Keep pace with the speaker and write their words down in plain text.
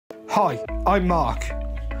Hi, I'm Mark.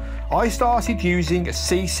 I started using a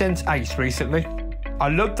See.Sense Ace recently. I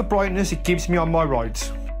love the brightness it gives me on my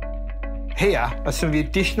rides. Here are some of the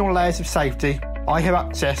additional layers of safety I have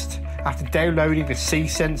accessed after downloading the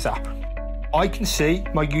See.Sense app. I can see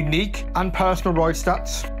my unique and personal ride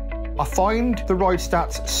stats. I find the ride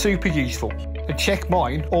stats super useful and check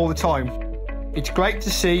mine all the time. It's great to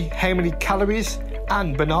see how many calories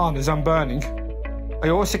and bananas I'm burning. I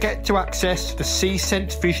also get to access the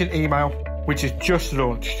See.Sense Vision email, which has just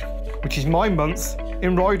launched, which is my month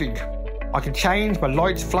in riding. I can change my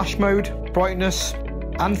lights flash mode, brightness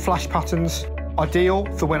and flash patterns, ideal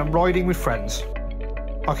for when I'm riding with friends.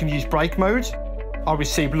 I can use brake mode, I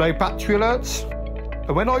receive low battery alerts,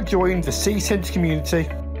 and when I joined the See.Sense community,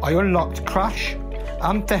 I unlocked crash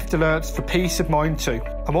and theft alerts for peace of mind too.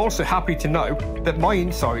 I'm also happy to know that my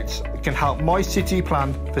insights can help my city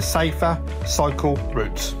plan for safer cycle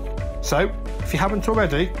routes. So, if you haven't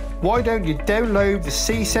already, why don't you download the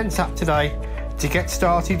See.Sense app today to get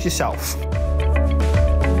started yourself?